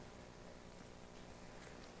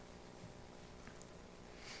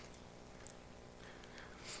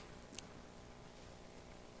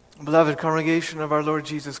Beloved congregation of our Lord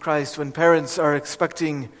Jesus Christ, when parents are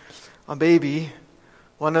expecting a baby,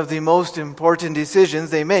 one of the most important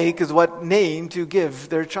decisions they make is what name to give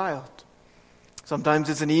their child.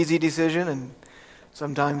 Sometimes it's an easy decision and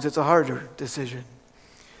sometimes it's a harder decision.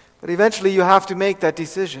 But eventually you have to make that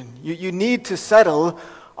decision. You need to settle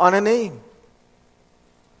on a name.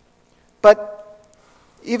 But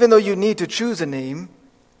even though you need to choose a name,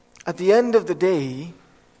 at the end of the day,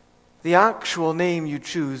 the actual name you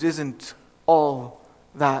choose isn't all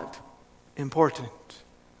that important.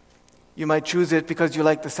 You might choose it because you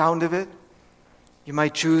like the sound of it. You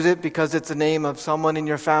might choose it because it's the name of someone in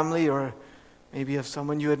your family or maybe of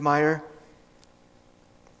someone you admire.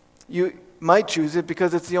 You might choose it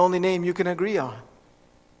because it's the only name you can agree on.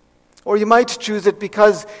 Or you might choose it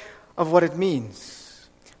because of what it means.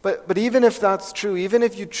 But even if that's true, even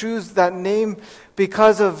if you choose that name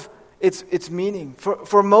because of its meaning,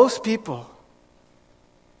 for most people,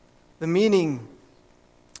 the meaning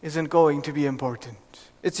isn't going to be important.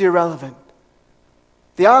 It's irrelevant.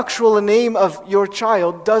 The actual name of your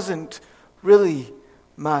child doesn't really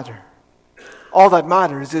matter. All that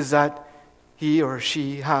matters is that he or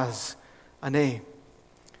she has a name.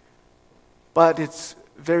 But it's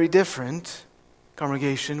very different,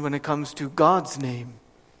 congregation, when it comes to God's name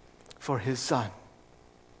for His Son.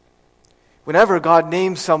 Whenever God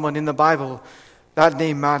names someone in the Bible, that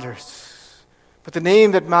name matters. But the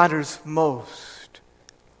name that matters most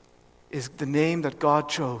is the name that God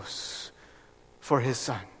chose for His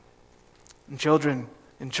Son. And children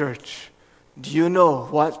in church, do you know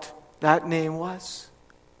what that name was?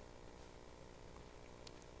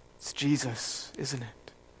 It's Jesus, isn't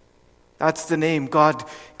it? That's the name God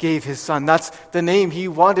gave His Son. That's the name He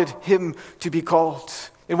wanted Him to be called.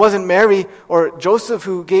 It wasn't Mary or Joseph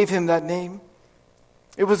who gave Him that name.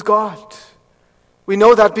 It was God. We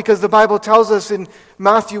know that because the Bible tells us in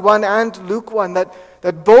Matthew 1 and Luke 1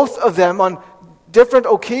 that both of them on different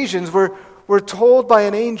occasions were told by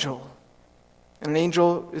an angel. And an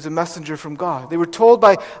angel is a messenger from God. They were told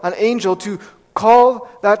by an angel to call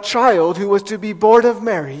that child who was to be born of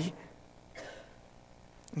Mary,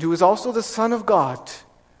 and who was also the Son of God,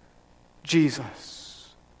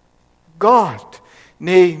 Jesus. God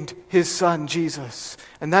named His Son Jesus.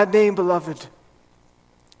 And that name, beloved,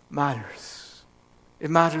 matters. It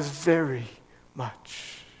matters very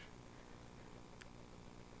much.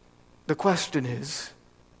 The question is,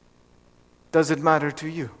 does it matter to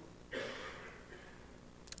you?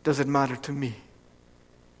 Does it matter to me?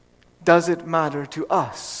 Does it matter to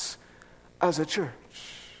us as a church?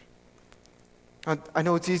 I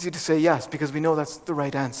know it's easy to say yes because we know that's the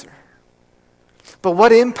right answer. But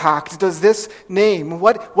what impact does this name,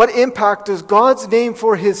 what impact does God's name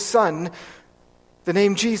for His Son, the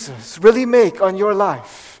name Jesus, really make on your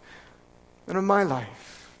life and on my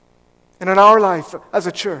life and on our life as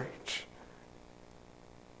a church?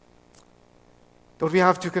 Don't we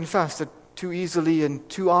have to confess that too easily and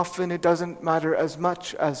too often it doesn't matter as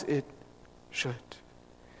much as it should?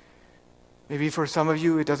 Maybe for some of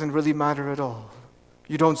you it doesn't really matter at all.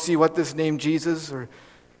 You don't see what this name Jesus or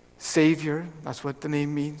Savior, that's what the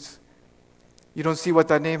name means. You don't see what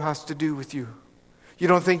that name has to do with you. You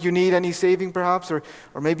don't think you need any saving perhaps, or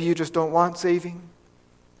maybe you just don't want saving.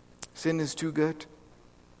 Sin is too good.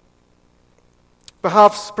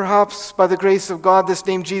 Perhaps by the grace of God, this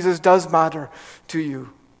name Jesus does matter to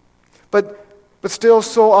you. But still,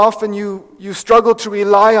 so often you struggle to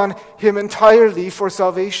rely on Him entirely for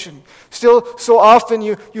salvation. Still, so often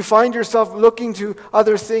you find yourself looking to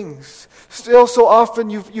other things. Still, so often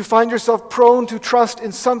you find yourself prone to trust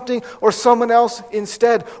in something or someone else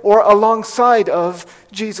instead or alongside of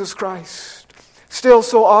Jesus Christ. Still,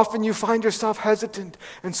 so often you find yourself hesitant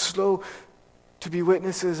and slow to be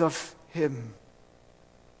witnesses of Him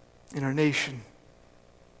in our nation,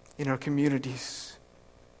 in our communities,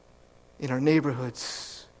 in our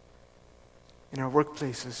neighborhoods, in our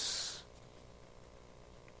workplaces.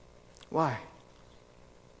 Why?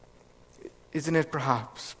 Isn't it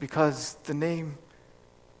perhaps because the name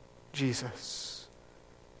Jesus,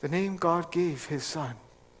 the name God gave His Son,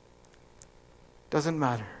 doesn't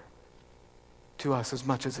matter to us as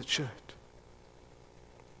much as it should?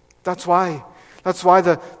 That's why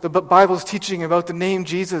the Bible's teaching about the name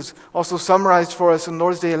Jesus, also summarized for us in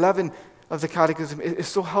Lord's Day 11 of the Catechism, is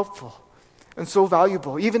so helpful and so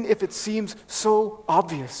valuable, even if it seems so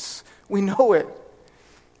obvious. We know it.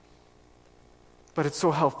 But it's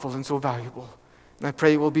so helpful and so valuable. And I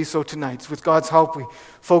pray it will be so tonight. With God's help, we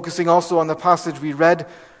focusing also on the passage we read,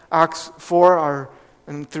 Acts 4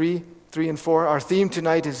 and 3 and 4. Our theme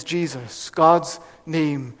tonight is Jesus, God's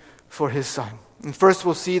name for His Son. And first,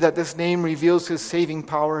 we'll see that this name reveals his saving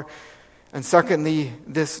power. And secondly,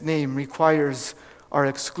 this name requires our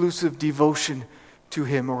exclusive devotion to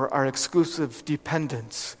him, or our exclusive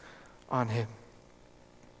dependence on him.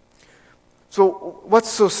 So, what's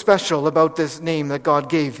so special about this name that God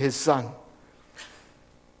gave his Son?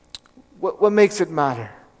 What makes it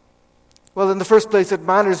matter? Well, in the first place, it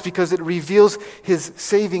matters because it reveals his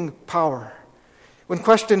saving power. When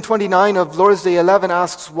question 29 of Lord's Day 11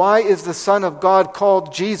 asks, why is the Son of God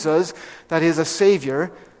called Jesus, that is a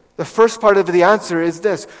Savior? The first part of the answer is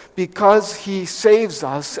this: because he saves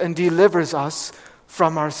us and delivers us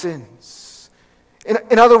from our sins.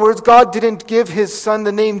 In other words, God didn't give his Son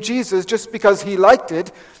the name Jesus just because he liked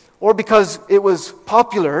it or because it was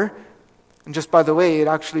popular. And just by the way, it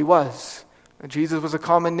actually was. Jesus was a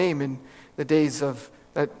common name in the days of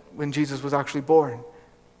that when Jesus was actually born.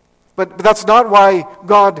 But that's not why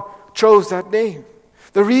God chose that name.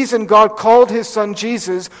 The reason God called his Son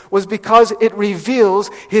Jesus was because it reveals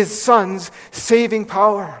his Son's saving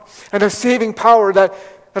power. And a saving power that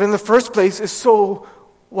in the first place is so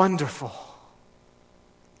wonderful.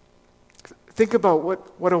 Think about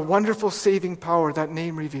what a wonderful saving power that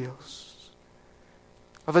name reveals.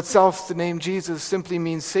 Of itself, the name Jesus simply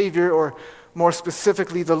means Savior, or more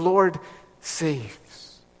specifically, the Lord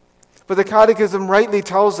saves. But the Catechism rightly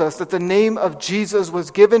tells us that the name of Jesus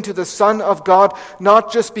was given to the Son of God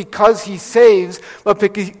not just because he saves, but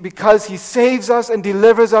because he saves us and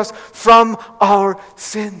delivers us from our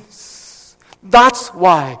sins. That's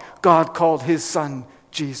why God called his Son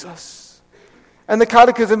Jesus. And the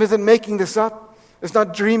Catechism isn't making this up. It's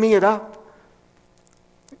not dreaming it up.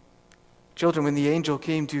 Children, when the angel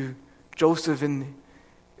came to Joseph in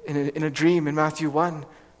a dream in Matthew 1,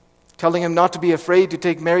 telling him not to be afraid to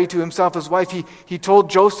take Mary to himself as wife, he told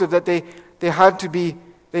Joseph that they had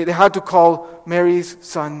to call Mary's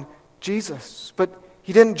son Jesus. But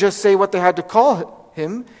he didn't just say what they had to call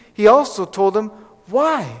him, he also told them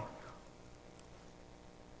why.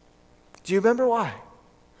 Do you remember why?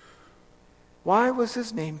 Why was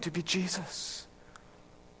his name to be Jesus?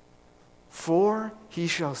 For he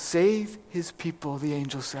shall save his people, the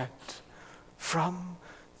angel said, from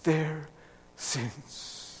their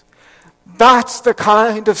sins. That's the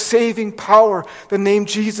kind of saving power the name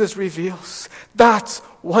Jesus reveals. That's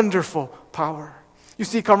wonderful power. You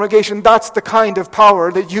see, congregation, that's the kind of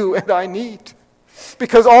power that you and I need.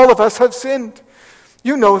 Because all of us have sinned.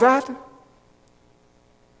 You know that.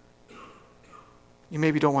 You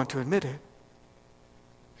maybe don't want to admit it.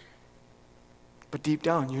 But deep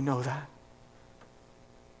down, you know that.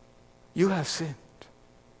 You have sinned.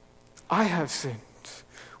 I have sinned.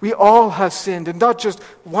 We all have sinned, and not just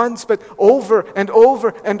once, but over and over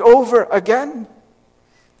and over again.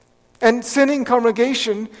 And sinning,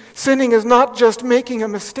 congregation, sinning is not just making a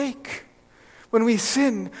mistake. When we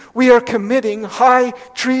sin, we are committing high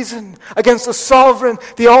treason against the sovereign,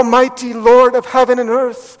 the almighty Lord of heaven and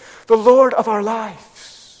earth, the Lord of our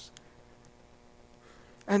lives.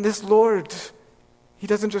 And this Lord, he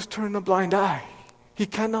doesn't just turn a blind eye. He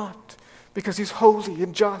cannot, because he's holy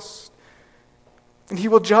and just. And he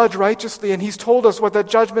will judge righteously, and he's told us what that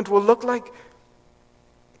judgment will look like.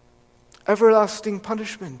 Everlasting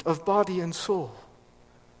punishment of body and soul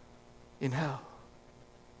in hell.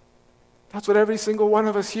 That's what every single one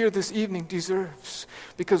of us here this evening deserves,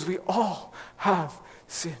 because we all have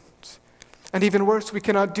sinned. And even worse, we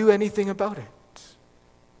cannot do anything about it.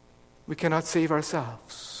 We cannot save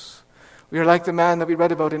ourselves. We are like the man that we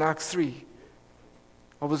read about in Acts 3.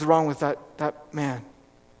 What was wrong with that man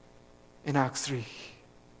in Acts 3?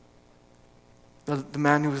 The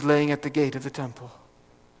man who was laying at the gate of the temple.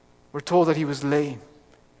 We're told that he was lame.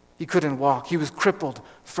 He couldn't walk. He was crippled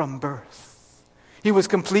from birth. He was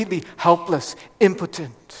completely helpless,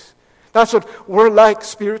 impotent. That's what we're like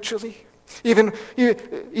spiritually. Even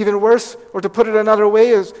worse, or to put it another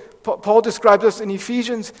way, as Paul describes us in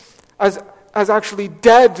Ephesians as actually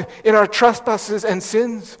dead in our trespasses and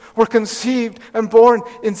sins. We're conceived and born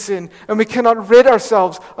in sin, and we cannot rid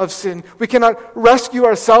ourselves of sin. We cannot rescue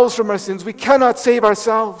ourselves from our sins. We cannot save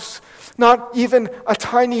ourselves, not even a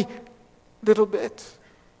tiny little bit.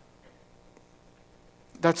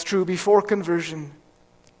 That's true before conversion,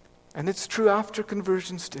 and it's true after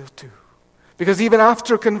conversion still too. Because even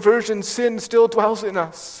after conversion, sin still dwells in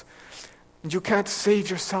us, and you can't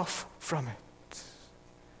save yourself from it.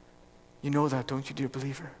 You know that, don't you, dear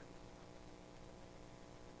believer?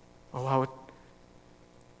 Oh,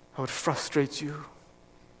 how it frustrates you,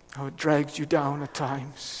 how it drags you down at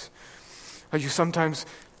times, how you sometimes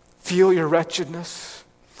feel your wretchedness,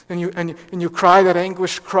 And you cry that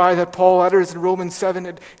anguished cry that Paul utters in Romans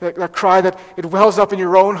 7, that cry that it wells up in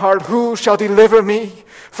your own heart, who shall deliver me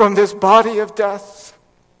from this body of death?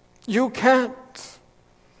 You can't.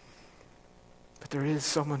 But there is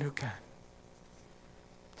someone who can.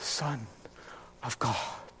 The Son of God.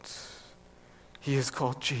 He is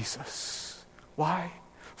called Jesus. Why?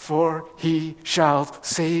 For he shall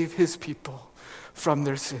save his people from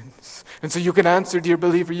their sins. And so you can answer, dear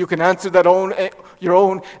believer, you can answer your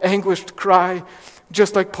own anguished cry,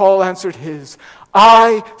 just like Paul answered his.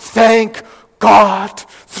 I thank God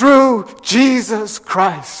through Jesus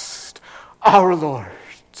Christ, our Lord.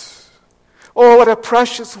 Oh, what a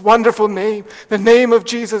precious, wonderful name the name of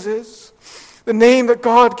Jesus is. The name that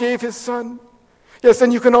God gave his Son. Yes,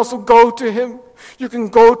 and you can also go to him. You can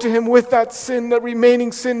go to him with that sin, that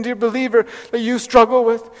remaining sin, dear believer, that you struggle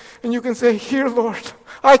with. And you can say, here, Lord,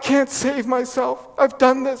 I can't save myself. I've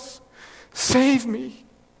done this. Save me.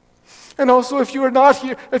 And also, if you are not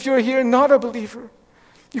here, if you are here not a believer,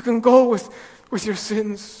 you can go with your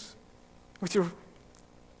sins, with your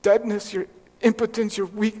deadness, your impotence, your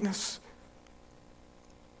weakness.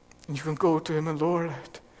 And you can go to him and, Lord,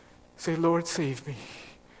 say, Lord, save me.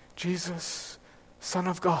 Jesus, Son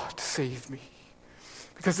of God, save me.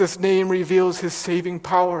 Because this name reveals his saving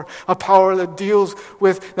power, a power that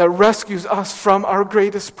that rescues us from our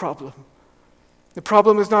greatest problem. The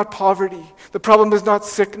problem is not poverty. The problem is not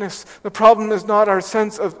sickness. The problem is not our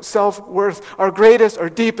sense of self-worth. Our greatest, our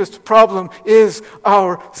deepest problem is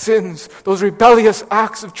our sins, those rebellious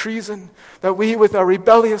acts of treason that we, with our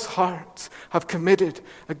rebellious hearts, have committed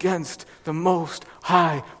against the most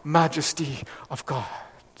high majesty of God.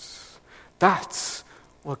 That's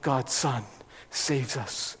what God's Son saves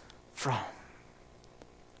us from.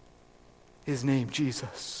 His name,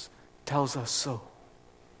 Jesus, tells us so.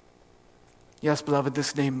 Yes, beloved,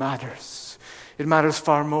 this name matters. It matters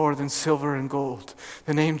far more than silver and gold.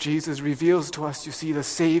 The name Jesus reveals to us, you see, the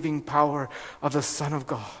saving power of the Son of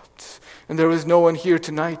God. And there is no one here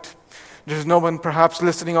tonight, there's no one perhaps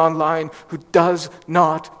listening online who does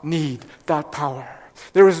not need that power.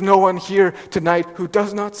 There is no one here tonight who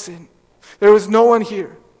does not sin. There is no one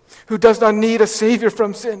here who does not need a Savior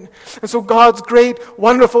from sin. And so God's great,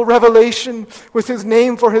 wonderful revelation with his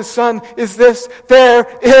name for his Son is this: there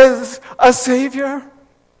is a Savior.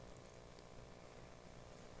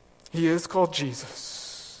 He is called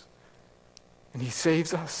Jesus. And he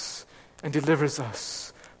saves us and delivers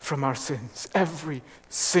us from our sins. Every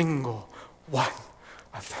single one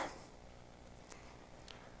of them.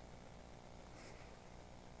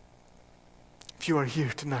 If you are here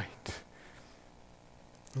tonight,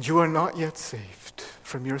 you are not yet saved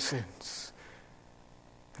from your sins,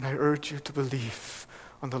 and I urge you to believe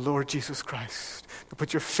on the Lord Jesus Christ, to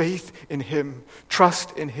put your faith in him,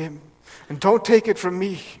 trust in him, and don't take it from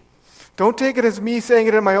me. Don't take it as me saying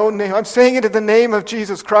it in my own name. I'm saying it in the name of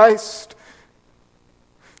Jesus Christ.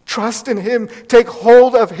 Trust in him, take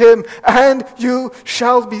hold of him, and you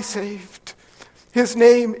shall be saved. His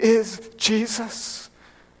name is Jesus.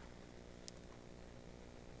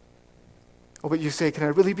 Oh, but you say, can I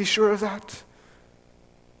really be sure of that?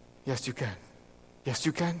 Yes, you can. Yes,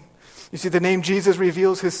 you can. You see, the name Jesus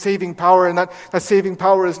reveals his saving power, and that saving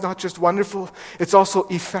power is not just wonderful, it's also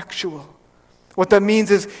effectual. What that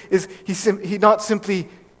means is he not simply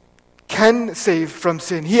can save from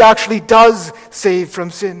sin. He actually does save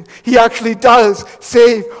from sin. He actually does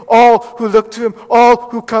save all who look to him, all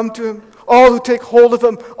who come to him, all who take hold of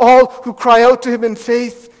him, all who cry out to him in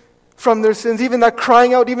faith from their sins. Even that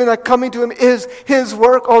crying out, even that coming to him is his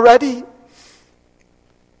work already.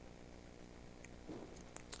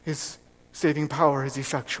 His saving power is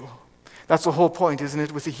effectual. That's the whole point, isn't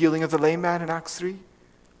it, with the healing of the lame man in Acts 3?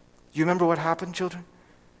 You remember what happened, children?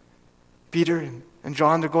 Peter and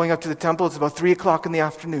John, they're going up to the temple. It's about 3 o'clock in the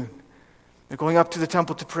afternoon. They're going up to the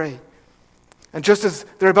temple to pray. And just as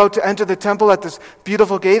they're about to enter the temple at this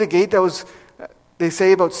beautiful gate, a gate that was, they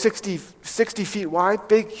say, about 60 feet wide,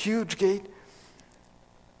 big, huge gate.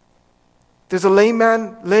 There's a lame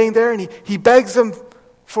man laying there, and he begs them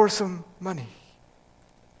for some money.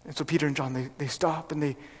 And so Peter and John, they stop,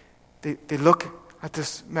 and they look at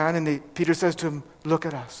this man, and Peter says to him, look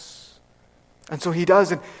at us. And so he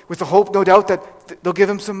does, and with the hope, no doubt, that they'll give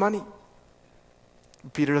him some money.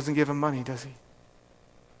 Peter doesn't give him money, does he?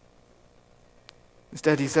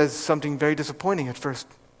 Instead, he says something very disappointing at first,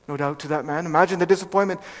 no doubt, to that man. Imagine the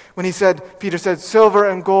disappointment when Peter said, silver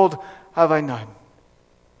and gold have I none.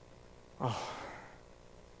 Oh.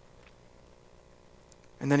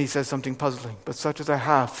 And then he says something puzzling, but such as I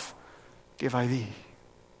have, give I thee.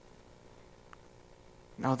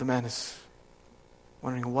 Now the man is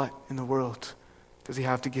wondering, what in the world does he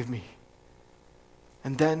have to give me?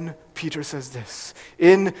 And then Peter says this,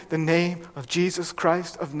 in the name of Jesus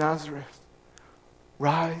Christ of Nazareth,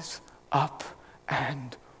 rise up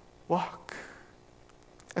and walk.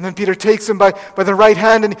 And then Peter takes him by the right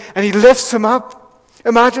hand and he lifts him up.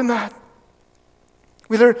 Imagine that.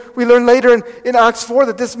 We learn later in Acts 4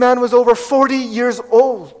 that this man was over 40 years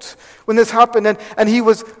old when this happened, and he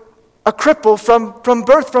was a cripple from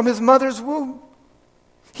birth, from his mother's womb.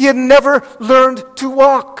 He had never learned to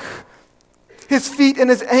walk. His feet and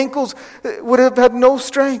his ankles would have had no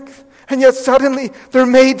strength. And yet suddenly they're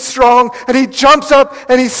made strong, and he jumps up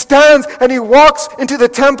and he stands and he walks into the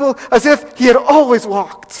temple as if he had always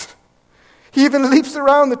walked. He even leaps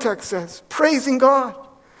around, the text says, praising God.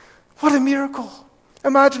 What a miracle.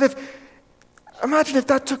 Imagine if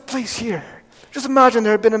that took place here. Just imagine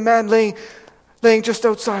there had been a man laying just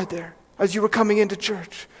outside there as you were coming into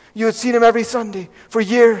church. You had seen him every Sunday. For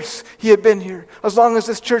years he had been here, as long as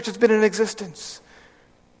this church has been in existence.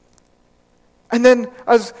 And then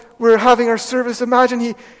as we're having our service,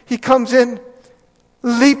 imagine he comes in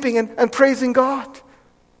leaping and praising God.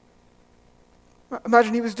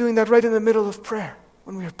 Imagine he was doing that right in the middle of prayer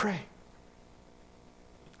when we were praying.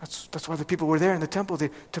 That's why the people were there in the temple,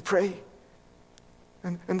 to pray.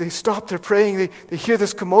 And they stop their praying. They hear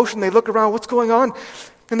this commotion. They look around, what's going on?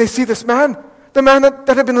 And they see this man, the man that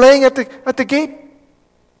had been laying at the gate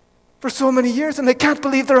for so many years, and they can't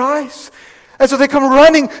believe their eyes. And so they come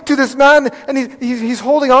running to this man, and he's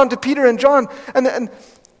holding on to Peter and John, and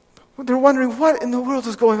they're wondering, what in the world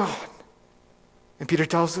is going on? And Peter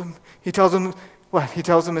tells them, what? He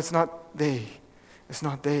tells them it's not they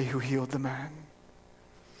who healed the man.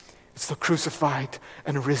 It's the crucified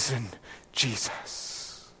and risen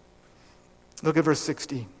Jesus. Look at verse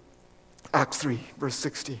 16. Acts 3, verse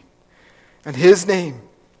 16. And his name,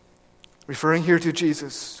 referring here to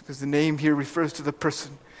Jesus, because the name here refers to the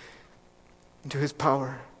person and to his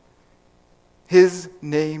power. His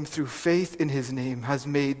name, through faith in his name, has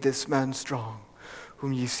made this man strong,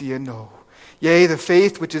 whom ye see and know. Yea, the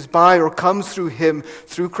faith which is by or comes through him,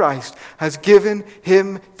 through Christ, has given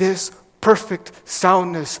him this perfect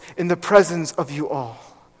soundness in the presence of you all.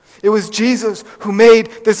 It was Jesus who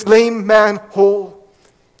made this lame man whole.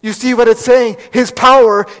 You see what it's saying? His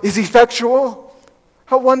power is effectual.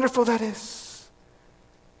 How wonderful that is.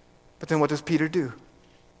 But then what does Peter do?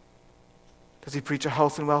 Does he preach a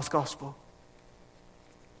health and wealth gospel?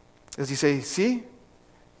 Does he say, see,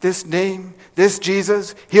 this name, this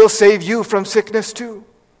Jesus, he'll save you from sickness too?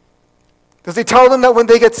 Does he tell them that when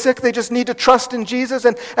they get sick, they just need to trust in Jesus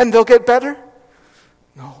and they'll get better?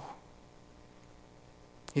 No.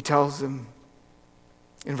 He tells them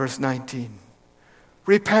in verse 19,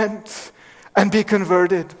 repent and be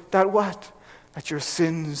converted. That what? That your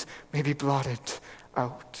sins may be blotted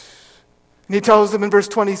out. And he tells them in verse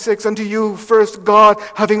 26, unto you first God,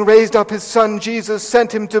 having raised up his Son Jesus,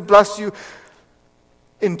 sent him to bless you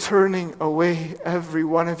in turning away every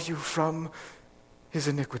one of you from his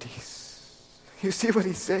iniquities. You see what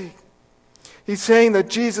he's saying? He's saying that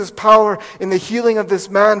Jesus' power in the healing of this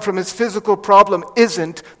man from his physical problem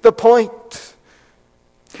isn't the point.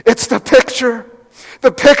 It's the picture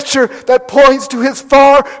that points to his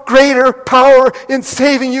far greater power in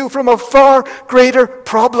saving you from a far greater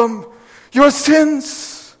problem, your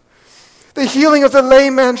sins. The healing of the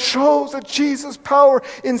lame man shows that Jesus' power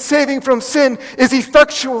in saving from sin is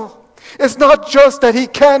effectual. It's not just that he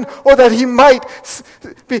can or that he might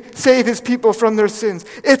save his people from their sins.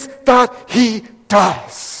 It's that he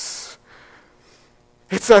does.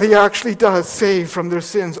 It's that he actually does save from their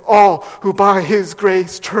sins all who by his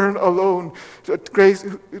grace turn to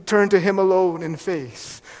him alone in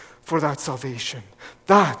faith for that salvation.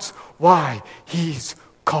 That's why he's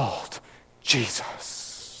called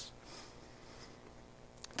Jesus.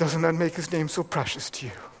 Doesn't that make his name so precious to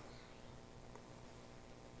you?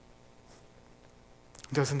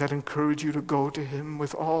 Doesn't that encourage you to go to him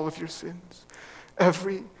with all of your sins?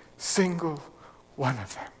 Every single one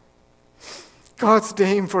of them. God's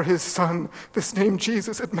name for his Son, this name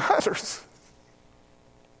Jesus, it matters.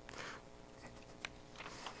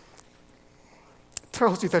 It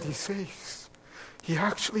tells you that he saves. He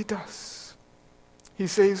actually does. He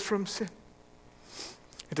saves from sin.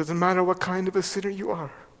 It doesn't matter what kind of a sinner you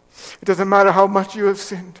are. It doesn't matter how much you have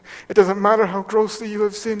sinned. It doesn't matter how grossly you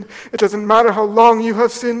have sinned. It doesn't matter how long you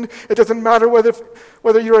have sinned. It doesn't matter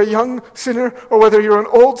whether you're a young sinner or whether you're an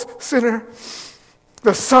old sinner.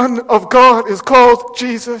 The Son of God is called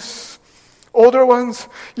Jesus. Older ones,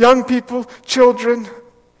 young people, children.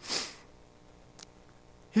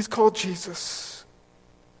 He's called Jesus.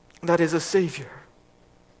 That is a Savior,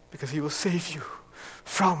 because he will save you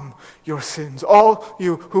from your sins. All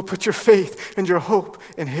you who put your faith and your hope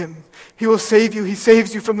in him. He will save you. He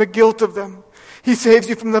saves you from the guilt of them. He saves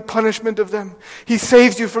you from the punishment of them. He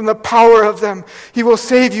saves you from the power of them. He will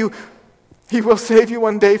save you. He will save you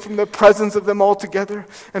one day from the presence of them altogether.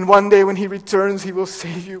 And one day when he returns, he will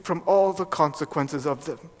save you from all the consequences of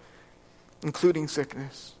them, including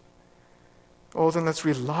sickness. Oh, then let's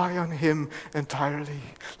rely on him entirely.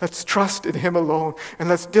 Let's trust in him alone. And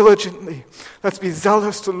let's be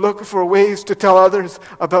zealous to look for ways to tell others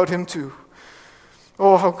about him too.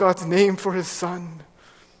 Oh, how God's name for his Son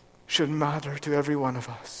should matter to every one of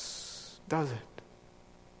us. Does it?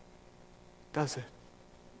 Does it?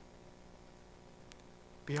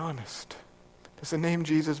 Be honest. Does the name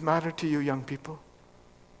Jesus matter to you, young people?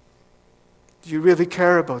 Do you really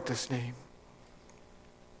care about this name?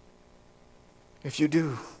 If you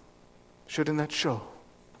do, shouldn't that show?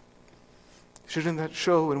 Shouldn't that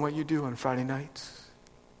show in what you do on Friday nights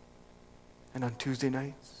and on Tuesday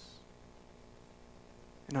nights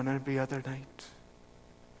and on every other night?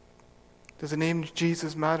 Does the name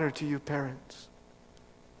Jesus matter to you, parents?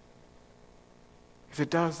 If it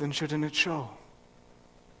does, then shouldn't it show?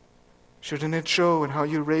 Shouldn't it show in how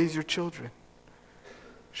you raise your children?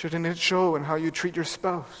 Shouldn't it show in how you treat your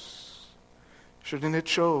spouse? Shouldn't it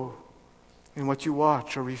show in what you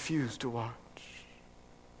watch or refuse to watch?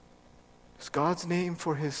 Does God's name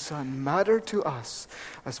for his Son matter to us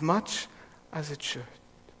as much as it should?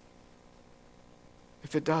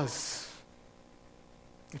 If it does,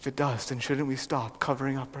 then shouldn't we stop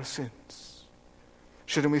covering up our sins?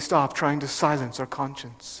 Shouldn't we stop trying to silence our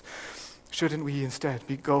conscience? Shouldn't we instead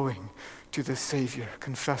be going to the Savior,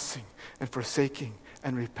 confessing and forsaking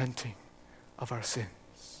and repenting of our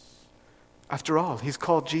sins? After all, he's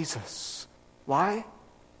called Jesus. Why?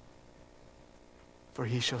 For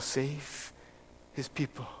he shall save his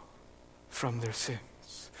people from their sins.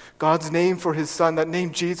 God's name for his Son, that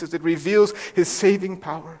name Jesus, it reveals his saving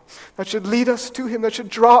power. That should lead us to him, that should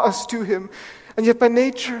draw us to him. And yet by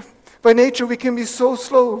nature we can be so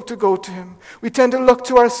slow to go to him. We tend to look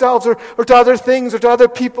to ourselves or to other things or to other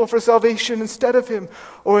people for salvation instead of him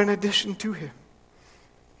or in addition to him.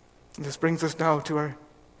 And this brings us now to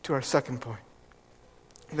our second point.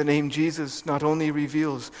 The name Jesus not only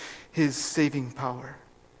reveals his saving power,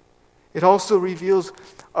 it also requires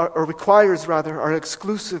our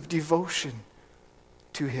exclusive devotion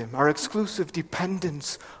to him, our exclusive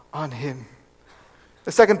dependence on him.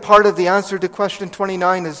 The second part of the answer to question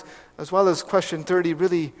 29 as well as question 30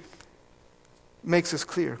 really makes this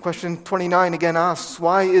clear. Question 29 again asks,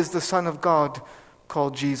 why is the Son of God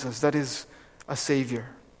called Jesus? That is, a Savior.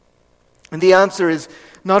 And the answer is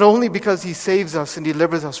not only because he saves us and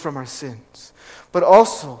delivers us from our sins, but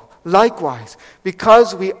also, likewise,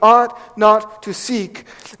 because we ought not to seek,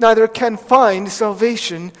 neither can find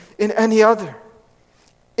salvation in any other.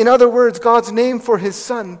 In other words, God's name for his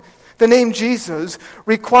Son, the name Jesus,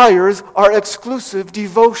 requires our exclusive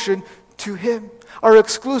devotion to him, our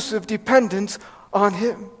exclusive dependence on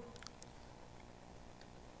him.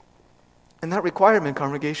 And that requirement,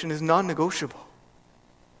 congregation, is non-negotiable.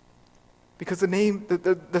 Because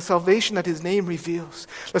the salvation that his name reveals,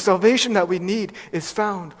 the salvation that we need, is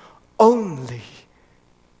found only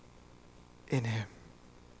in him.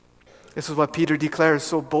 This is what Peter declares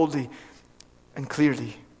so boldly and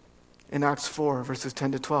clearly in Acts 4, verses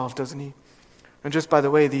 10 to 12, doesn't he? And just by the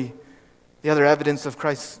way, the other evidence of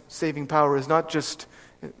Christ's saving power is not just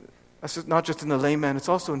in the lame man, it's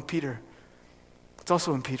also in Peter. It's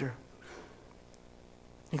also in Peter.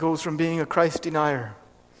 He goes from being a Christ denier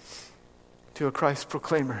to a Christ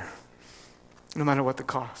proclaimer, no matter what the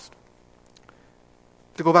cost.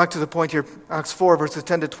 To go back to the point here, Acts 4, verses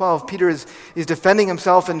 10 to 12, Peter is defending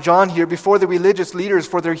himself and John here before the religious leaders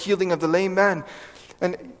for their healing of the lame man.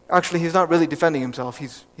 And actually, he's not really defending himself.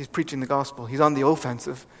 He's preaching the gospel. He's on the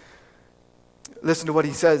offensive. Listen to what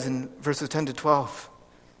he says in verses 10 to 12.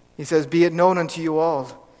 He says, "Be it known unto you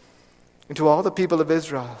all, and to all the people of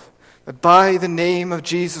Israel, that by the name of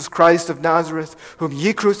Jesus Christ of Nazareth, whom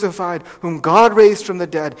ye crucified, whom God raised from the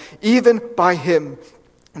dead, even by him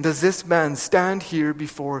does this man stand here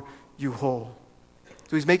before you whole."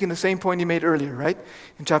 So he's making the same point he made earlier, right?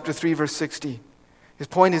 In chapter 3, verse 16. His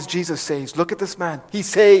point is Jesus saves. Look at this man. He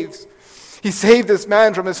saves. He saved this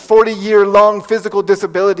man from his 40-year-long physical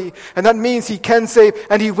disability. And that means he can save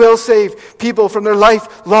and he will save people from their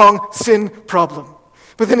lifelong sin problem.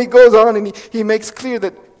 But then he goes on and he makes clear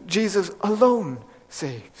that Jesus alone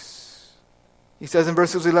saves. He says in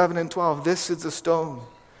verses 11 and 12, "This is the stone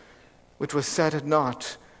which was set at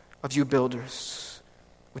naught of you builders,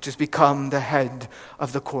 which has become the head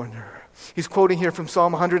of the corner." He's quoting here from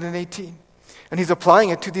Psalm 118. And he's applying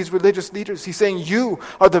it to these religious leaders. He's saying, you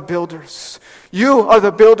are the builders. You are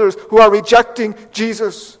the builders who are rejecting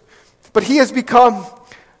Jesus. But he has become,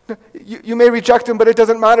 you may reject him, but it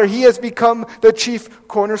doesn't matter. He has become the chief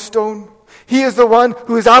cornerstone. He is the one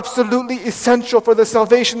who is absolutely essential for the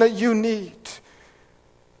salvation that you need.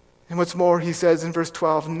 And what's more, he says in verse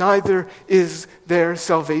 12, neither is there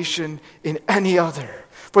salvation in any other.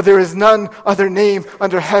 For there is none other name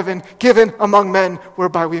under heaven given among men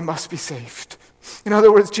whereby we must be saved. In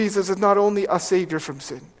other words, Jesus is not only a Savior from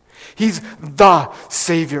sin. He's the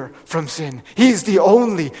Savior from sin. He's the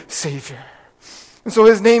only Savior. And so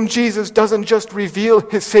his name Jesus doesn't just reveal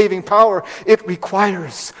his saving power. It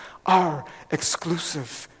requires our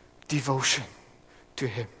exclusive devotion to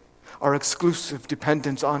him. Our exclusive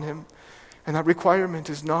dependence on him. And that requirement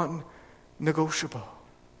is non-negotiable.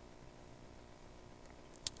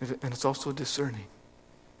 And it's also discerning.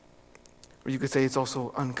 Or you could say it's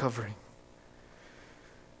also uncovering.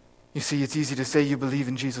 You see, it's easy to say you believe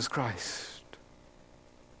in Jesus Christ,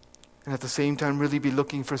 and at the same time really be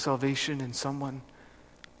looking for salvation in someone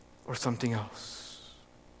or something else.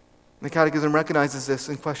 And the Catechism recognizes this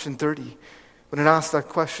in question 30. When it asks that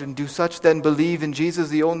question, do such then believe in Jesus,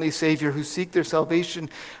 the only Savior, who seek their salvation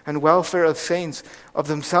and welfare of saints, of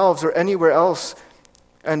themselves or anywhere else?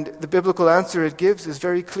 And the biblical answer it gives is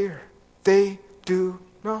very clear. They do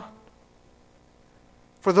not.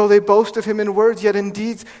 For though they boast of him in words, yet in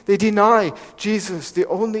deeds they deny Jesus, the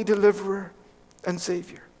only deliverer and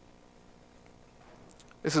Savior.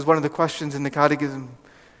 This is one of the questions in the Catechism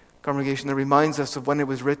congregation that reminds us of when it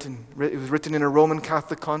was written. It was written in a Roman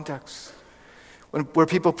Catholic context, where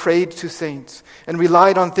people prayed to saints and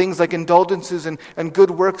relied on things like indulgences and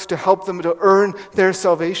good works to help them to earn their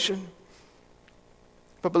salvation.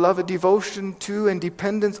 But beloved, devotion to and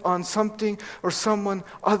dependence on something or someone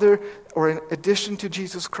other or in addition to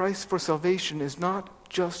Jesus Christ for salvation is not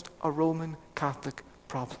just a Roman Catholic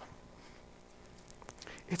problem.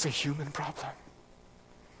 It's a human problem.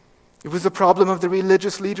 It was the problem of the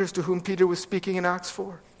religious leaders to whom Peter was speaking in Acts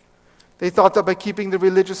 4. They thought that by keeping the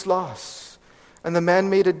religious laws and the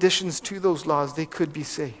man-made additions to those laws, they could be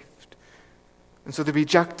saved. And so they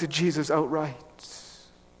rejected Jesus outright.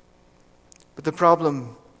 But the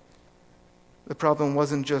problem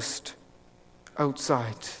wasn't just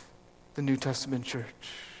outside the New Testament church.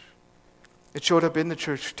 It showed up in the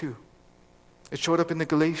church too. It showed up in the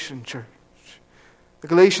Galatian church. The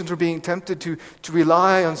Galatians were being tempted to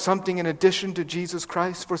rely on something in addition to Jesus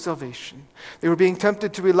Christ for salvation. They were being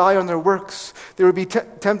tempted to rely on their works. They were being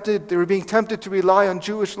tempted to rely on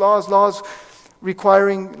Jewish laws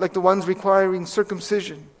requiring, like the ones requiring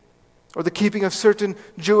circumcision or the keeping of certain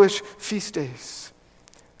Jewish feast days.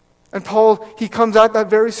 And Paul, he comes at that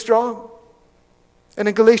very strong. And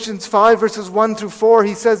in Galatians 5, verses 1 through 4,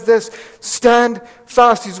 he says this, stand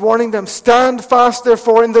fast. He's warning them, stand fast,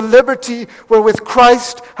 therefore, in the liberty wherewith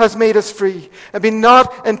Christ has made us free, and be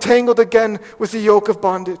not entangled again with the yoke of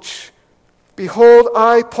bondage. Behold,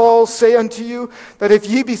 I, Paul, say unto you, that if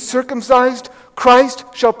ye be circumcised, Christ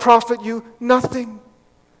shall profit you nothing.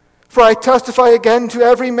 For I testify again to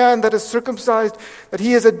every man that is circumcised, that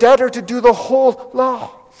he is a debtor to do the whole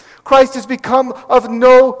law. Christ is become of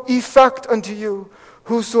no effect unto you,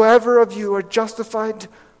 whosoever of you are justified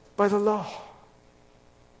by the law.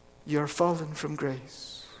 You are fallen from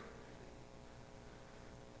grace.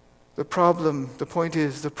 The point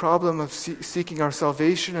is, the problem of seeking our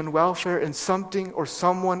salvation and welfare in something or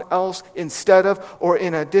someone else instead of or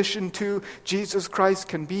in addition to Jesus Christ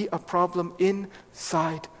can be a problem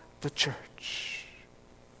inside the church.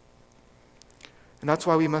 And that's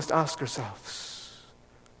why we must ask ourselves,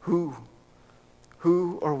 who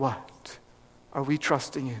or what are we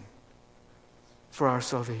trusting in for our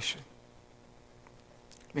salvation?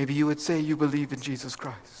 Maybe you would say you believe in Jesus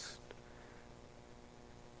Christ.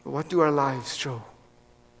 But what do our lives show?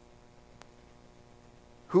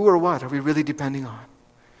 Who or what are we really depending on?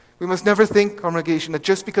 We must never think, congregation, that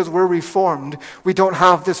just because we're reformed, we don't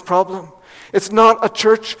have this problem. It's not a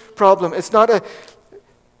church problem. It's a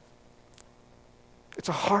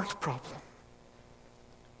heart problem.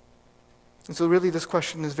 And so really this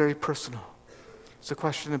question is very personal. It's a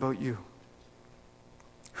question about you.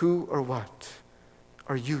 Who or what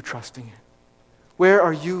are you trusting in? Where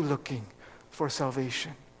are you looking for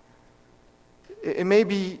salvation? It may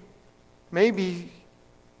be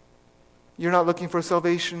you're not looking for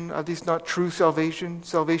salvation, at least not true salvation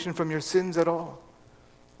from your sins at all.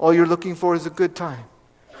 All you're looking for is a good time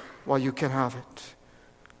while you can have it.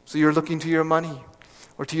 So you're looking to your money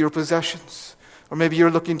or to your possessions. Or maybe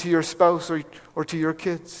you're looking to your spouse or to your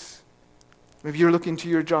kids. Maybe you're looking to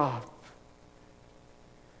your job.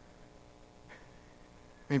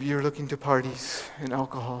 Maybe you're looking to parties and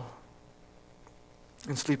alcohol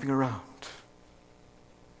and sleeping around.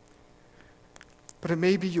 But it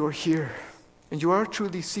may be you're here and you are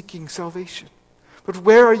truly seeking salvation. But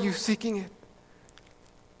where are you seeking it?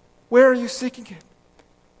 Where are you seeking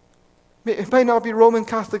it? It might not be Roman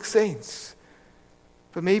Catholic saints,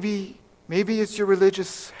 but maybe it's your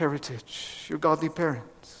religious heritage, your godly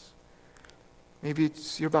parents. Maybe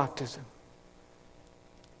it's your baptism.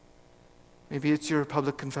 Maybe it's your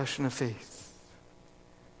public confession of faith.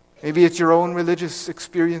 Maybe it's your own religious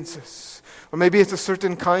experiences. Or maybe it's a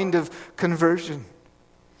certain kind of conversion.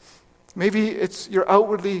 Maybe it's your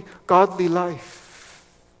outwardly godly life.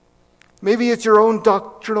 Maybe it's your own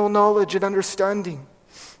doctrinal knowledge and understanding.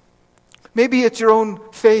 Maybe it's your own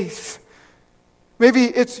faith. Maybe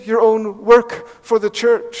it's your own work for the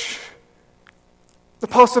church. The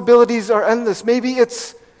possibilities are endless. Maybe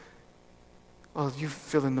it's, well, you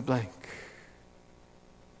fill in the blank.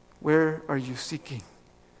 Where are you seeking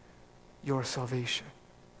your salvation?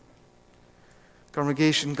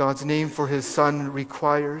 Congregation, God's name for His Son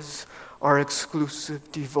requires our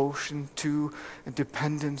exclusive devotion to and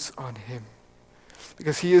dependence on Him.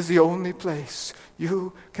 Because He is the only place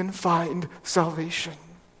you can find salvation.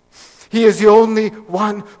 He is the only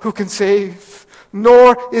one who can save.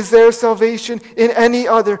 Nor is there salvation in any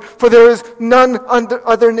other, for there is none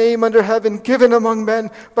other name under heaven given among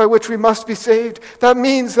men by which we must be saved. That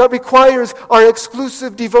means that requires our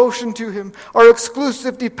exclusive devotion to Him, our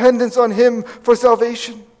exclusive dependence on Him for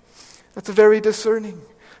salvation. That's a very discerning,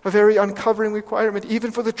 a very uncovering requirement,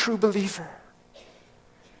 even for the true believer.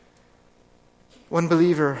 One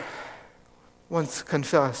believer once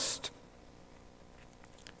confessed,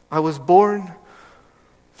 "I was born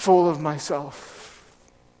full of myself,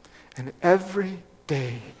 and every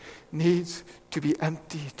day needs to be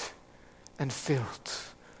emptied and filled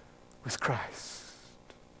with Christ."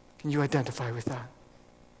 Can you identify with that?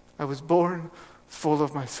 I was born full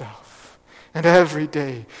of myself, and every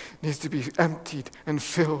day needs to be emptied and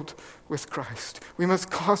filled with Christ. We must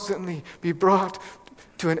constantly be brought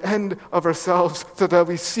to an end of ourselves so that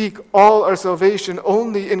we seek all our salvation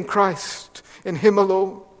only in Christ, in Him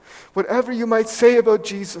alone. Whatever you might say about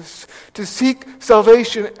Jesus, to seek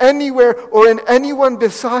salvation anywhere or in anyone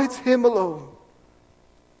besides Him alone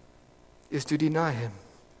is to deny Him,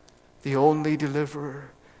 the only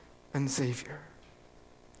deliverer and Savior.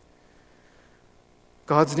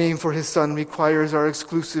 God's name for His Son requires our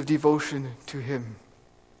exclusive devotion to Him.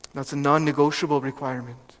 That's a non-negotiable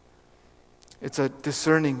requirement. It's a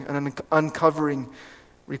discerning and an uncovering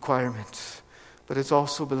requirement. But it's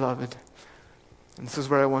also, beloved, and this is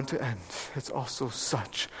where I want to end, it's also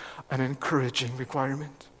such an encouraging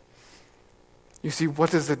requirement. You see,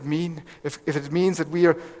 what does it mean? If it means that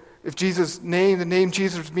if Jesus' name, the name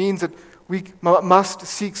Jesus means that we must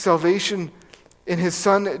seek salvation in His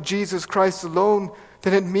Son, Jesus Christ alone,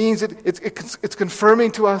 then it means it's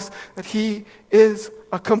confirming to us that He is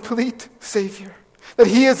a complete Savior, that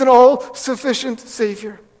He is an all-sufficient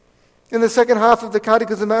Savior. In the second half of the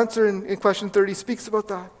Catechism answer in question 30 speaks about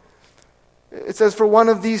that. It says, "For one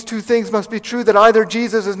of these two things must be true, that either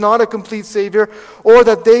Jesus is not a complete Savior, or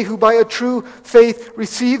that they who by a true faith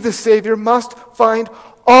receive the Savior must find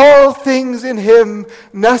all things in Him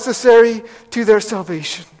necessary to their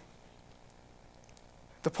salvation."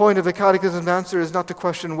 The point of the Catechism's answer is not to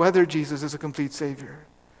question whether Jesus is a complete Savior.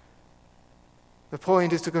 The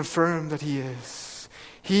point is to confirm that He is.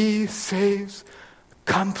 He saves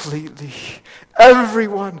completely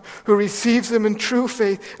everyone who receives Him in true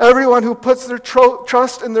faith, everyone who puts their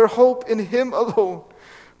trust and their hope in Him alone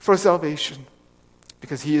for salvation,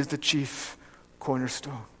 because He is the chief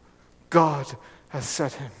cornerstone. God has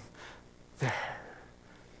set Him there.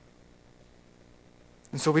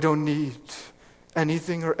 And so we don't need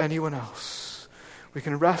anything or anyone else. We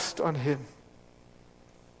can rest on Him.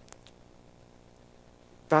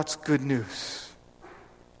 That's good news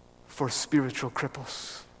for spiritual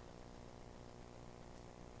cripples.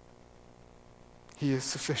 He is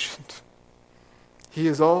sufficient. He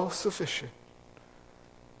is all sufficient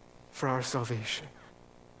for our salvation.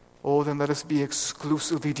 Oh, then let us be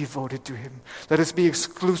exclusively devoted to Him. Let us be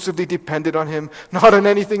exclusively dependent on Him, not on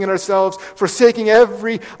anything in ourselves, forsaking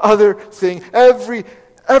every other thing,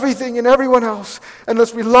 everything and everyone else. And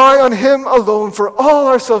let's rely on Him alone for all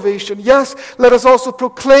our salvation. Yes, let us also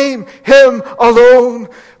proclaim Him alone.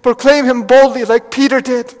 Proclaim Him boldly like Peter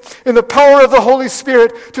did, in the power of the Holy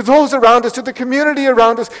Spirit, to those around us, to the community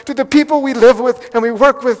around us, to the people we live with and we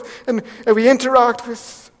work with and we interact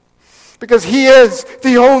with. Because He is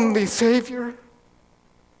the only Savior.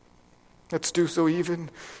 Let's do so even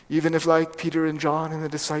if, like Peter and John and the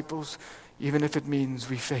disciples, even if it means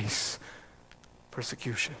we face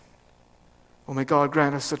persecution. Oh, may God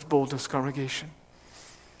grant us such boldness, congregation.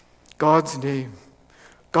 God's name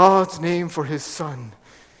for his Son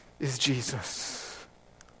is Jesus.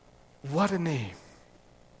 What a name.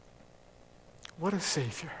 What a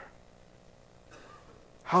Savior.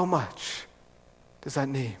 How much does that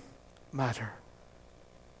name matter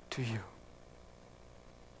to you?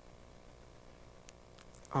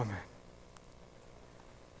 Amen.